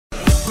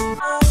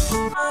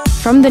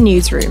From the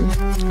newsroom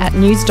at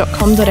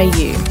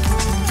news.com.au.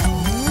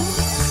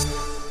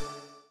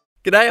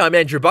 G'day, I'm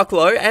Andrew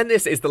Bucklow, and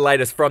this is the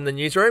latest from the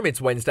newsroom. It's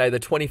Wednesday, the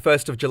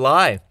 21st of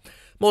July.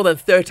 More than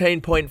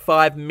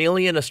 13.5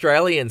 million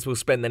Australians will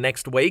spend the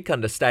next week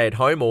under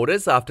stay-at-home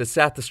orders after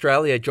South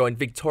Australia joined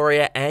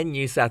Victoria and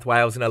New South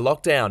Wales in a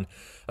lockdown.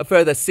 A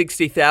further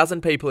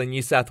 60,000 people in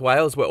New South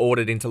Wales were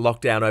ordered into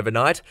lockdown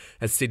overnight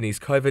as Sydney's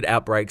COVID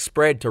outbreak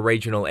spread to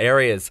regional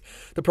areas.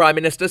 The Prime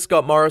Minister,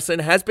 Scott Morrison,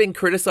 has been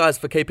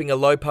criticised for keeping a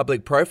low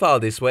public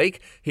profile this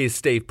week. Here's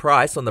Steve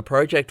Price on the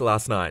project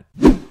last night.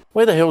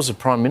 Where the hell's the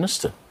Prime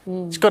Minister?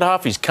 He's got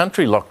half his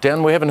country locked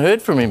down. We haven't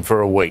heard from him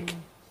for a week.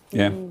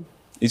 Yeah.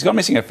 He's gone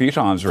missing a few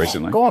times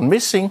recently. Gone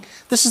missing?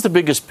 This is the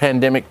biggest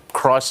pandemic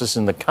crisis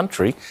in the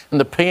country, and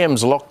the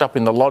PM's locked up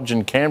in the lodge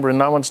in Canberra and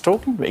no one's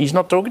talking to him. He's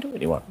not talking to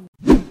anyone.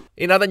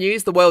 In other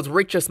news, the world's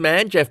richest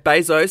man, Jeff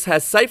Bezos,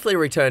 has safely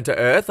returned to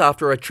Earth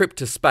after a trip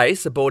to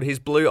space aboard his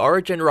Blue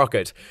Origin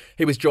rocket.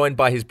 He was joined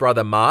by his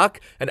brother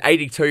Mark, an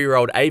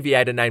 82-year-old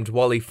aviator named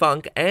Wally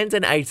Funk, and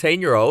an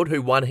 18-year-old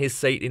who won his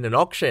seat in an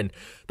auction.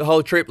 The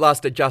whole trip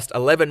lasted just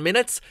 11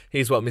 minutes.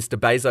 Here's what Mr.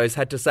 Bezos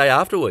had to say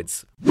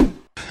afterwards.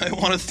 I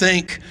want to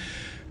thank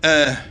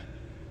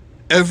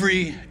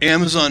every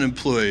Amazon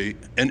employee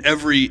and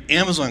every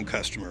Amazon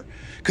customer,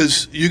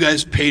 because you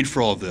guys paid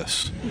for all of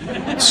this.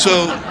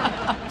 So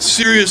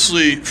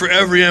seriously, for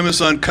every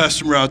Amazon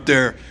customer out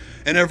there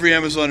and every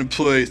Amazon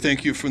employee,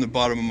 thank you from the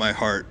bottom of my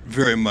heart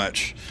very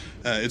much.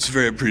 It's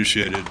very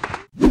appreciated.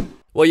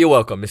 Well, you're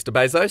welcome, Mr.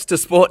 Bezos. To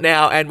sport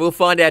now, and we'll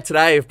find out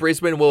today if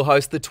Brisbane will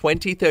host the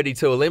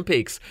 2032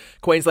 Olympics.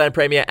 Queensland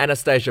Premier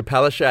Anastasia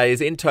Palaszczuk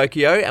is in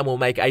Tokyo and will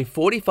make a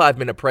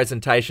 45-minute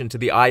presentation to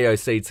the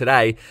IOC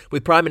today,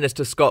 with Prime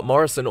Minister Scott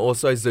Morrison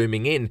also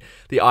zooming in.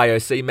 The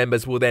IOC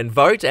members will then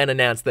vote and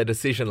announce their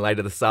decision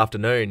later this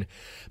afternoon.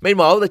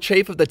 Meanwhile, the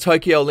chief of the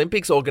Tokyo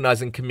Olympics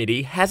Organising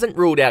Committee hasn't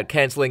ruled out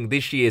cancelling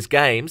this year's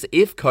games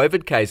if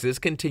COVID cases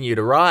continue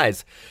to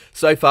rise.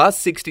 So far,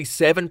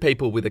 67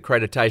 people with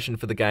accreditation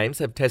for the games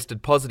have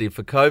tested positive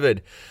for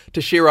COVID.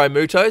 Toshiro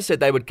Muto said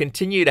they would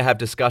continue to have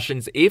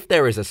discussions if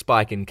there is a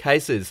spike in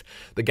cases.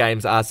 The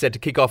games are set to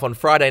kick off on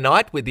Friday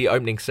night with the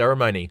opening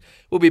ceremony.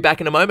 We'll be back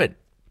in a moment.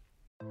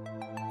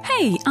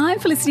 Hey, I'm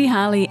Felicity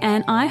Harley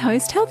and I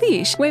host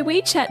Healthyish, where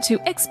we chat to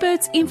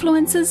experts,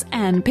 influencers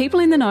and people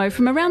in the know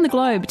from around the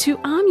globe to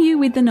arm you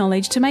with the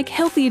knowledge to make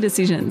healthier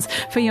decisions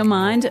for your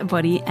mind,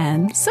 body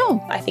and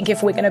soul. I think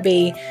if we're going to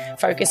be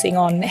focusing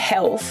on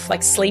health,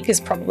 like sleep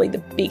is probably the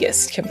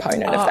biggest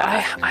component of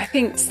that. I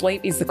think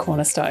sleep is the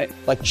cornerstone.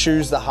 Like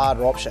choose the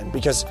harder option,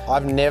 because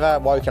I've never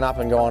woken up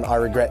and gone, I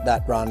regret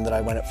that run that I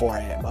went at 4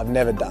 a.m. I've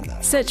never done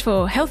that. Search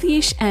for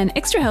Healthyish and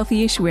Extra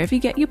Healthyish wherever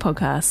you get your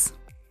podcasts.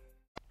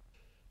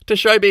 To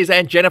showbiz,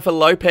 and Jennifer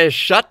Lopez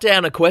shut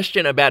down a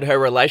question about her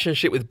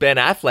relationship with Ben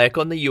Affleck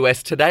on the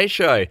US Today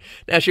show.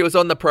 Now, she was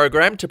on the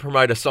program to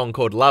promote a song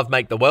called Love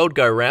Make the World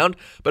Go Round,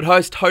 but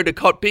host Hoda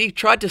Kotb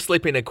tried to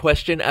slip in a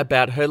question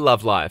about her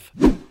love life.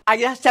 I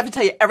just have to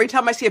tell you, every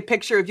time I see a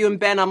picture of you and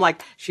Ben, I'm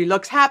like, she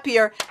looks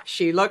happier.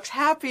 She looks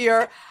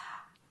happier.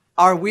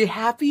 Are we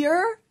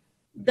happier?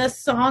 The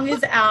song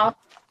is out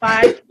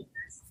 5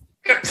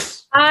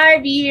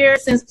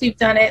 years since we've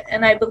done it,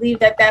 and I believe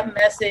that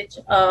message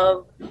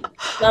of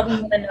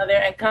loving one another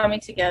and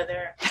coming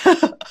together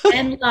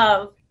and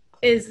love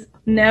is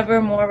never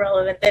more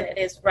relevant than it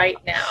is right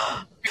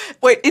now.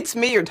 Wait, it's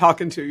me you're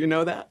talking to, you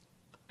know that?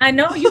 I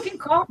know, you can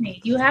call me.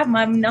 You have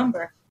my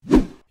number.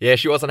 Yeah,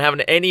 she wasn't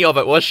having any of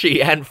it, was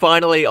she? And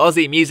finally,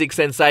 Aussie music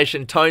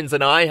sensation Tones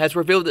and I has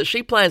revealed that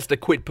she plans to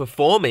quit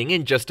performing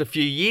in just a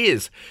few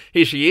years.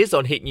 Here she is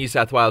on Hit New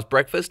South Wales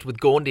Breakfast with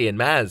Gaundy and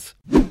Maz.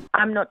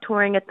 I'm not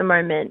touring at the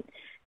moment,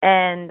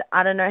 and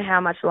I don't know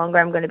how much longer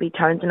I'm going to be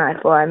Tones and I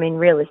for. I mean,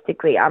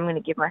 realistically, I'm going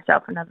to give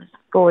myself another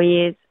 4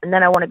 years, and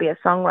then I want to be a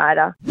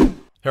songwriter.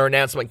 Her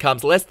announcement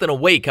comes less than a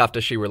week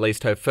after she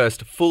released her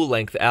first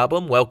full-length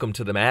album, Welcome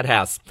to the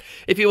Madhouse.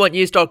 If you want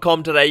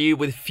news.com.au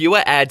with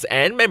fewer ads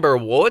and member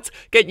awards,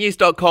 get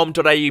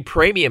news.com.au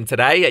premium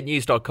today at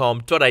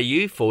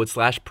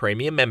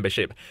news.com.au/premium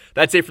membership.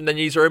 That's it from the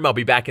newsroom. I'll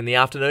be back in the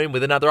afternoon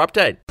with another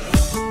update.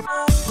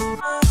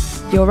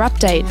 Your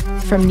update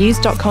from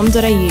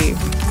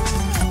news.com.au.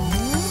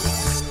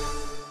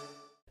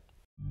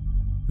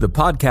 The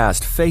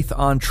podcast Faith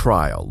on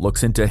Trial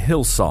looks into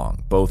Hillsong,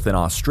 both in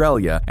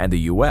Australia and the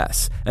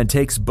US, and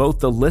takes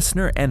both the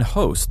listener and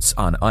hosts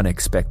on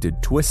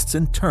unexpected twists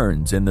and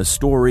turns in the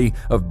story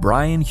of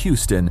Brian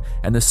Houston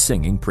and the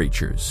Singing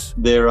Preachers.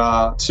 There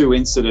are 2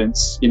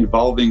 incidents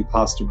involving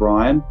Pastor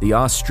Brian. The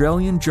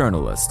Australian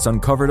journalists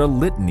uncovered a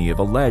litany of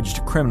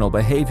alleged criminal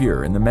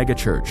behaviour in the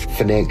megachurch.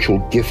 Financial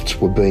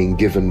gifts were being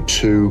given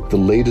to the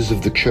leaders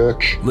of the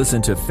church.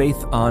 Listen to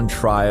Faith on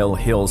Trial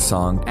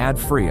Hillsong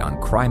ad-free on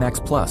Crimex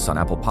Plus on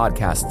Apple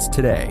Podcasts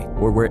today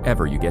or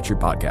wherever you get your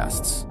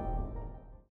podcasts.